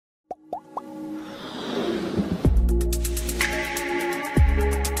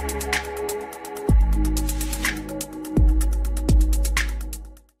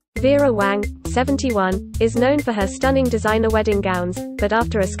Vera Wang, 71, is known for her stunning designer wedding gowns, but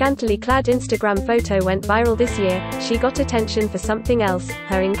after a scantily clad Instagram photo went viral this year, she got attention for something else: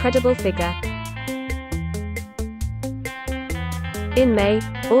 her incredible figure. In May,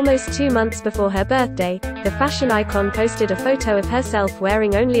 almost 2 months before her birthday, the fashion icon posted a photo of herself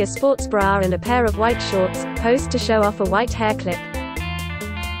wearing only a sports bra and a pair of white shorts, posed to show off a white hair clip.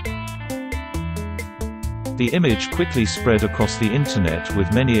 The image quickly spread across the internet,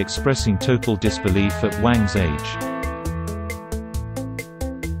 with many expressing total disbelief at Wang's age.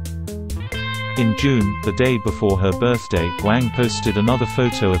 In June, the day before her birthday, Wang posted another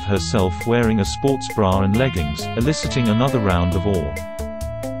photo of herself wearing a sports bra and leggings, eliciting another round of awe.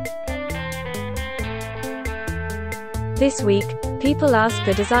 This week, people asked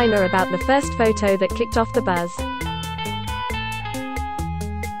the designer about the first photo that kicked off the buzz.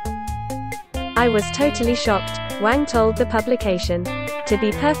 "I was totally shocked," Wang told the publication. "To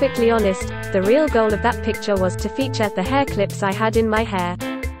be perfectly honest, the real goal of that picture was to feature the hair clips I had in my hair.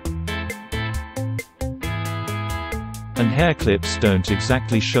 And hair clips don't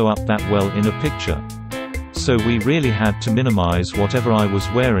exactly show up that well in a picture. So we really had to minimize whatever I was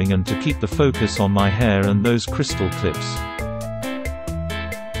wearing and to keep the focus on my hair and those crystal clips.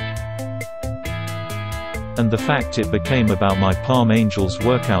 And the fact it became about my Palm Angels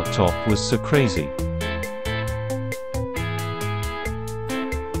workout top was so crazy."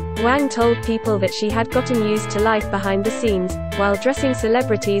 Wang told people that she had gotten used to life behind the scenes, while dressing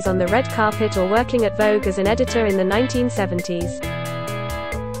celebrities on the red carpet or working at Vogue as an editor in the 1970s.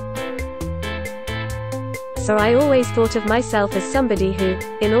 "So I always thought of myself as somebody who,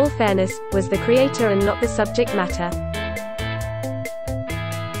 in all fairness, was the creator and not the subject matter.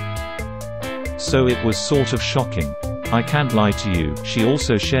 So it was sort of shocking. I can't lie to you." She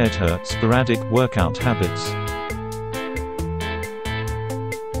also shared her sporadic workout habits.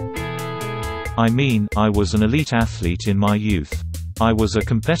 "I mean, I was an elite athlete in my youth. I was a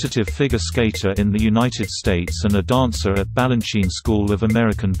competitive figure skater in the United States and a dancer at Balanchine School of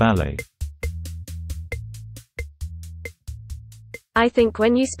American Ballet. I think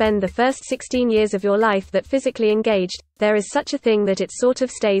when you spend the first 16 years of your life that physically engaged, there is such a thing that it sort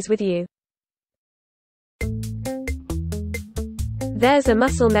of stays with you. There's a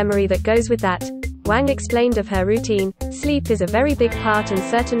muscle memory that goes with that." Wang explained of her routine: "Sleep is a very big part, and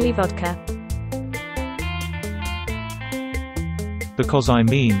certainly vodka. Because I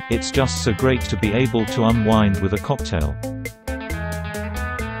mean, it's just so great to be able to unwind with a cocktail."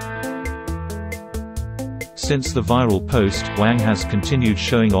 Since the viral post, Wang has continued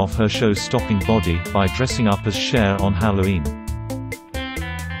showing off her show-stopping body, by dressing up as Cher on Halloween.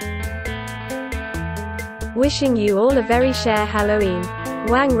 "Wishing you all a very Cher Halloween,"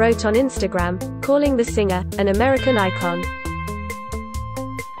 Wang wrote on Instagram, calling the singer an American icon.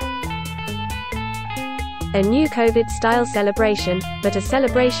 "A new COVID-style celebration, but a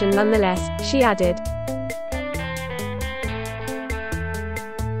celebration nonetheless," she added.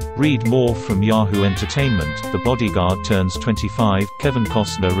 Read more from Yahoo Entertainment. The Bodyguard turns 25. Kevin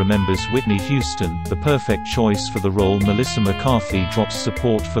Costner remembers Whitney Houston, the perfect choice for the role. Melissa McCarthy drops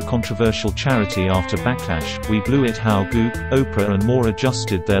support for controversial charity after backlash. We Blew It. How Goop, Oprah and more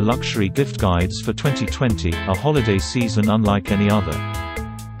adjusted their luxury gift guides for 2020, a holiday season unlike any other.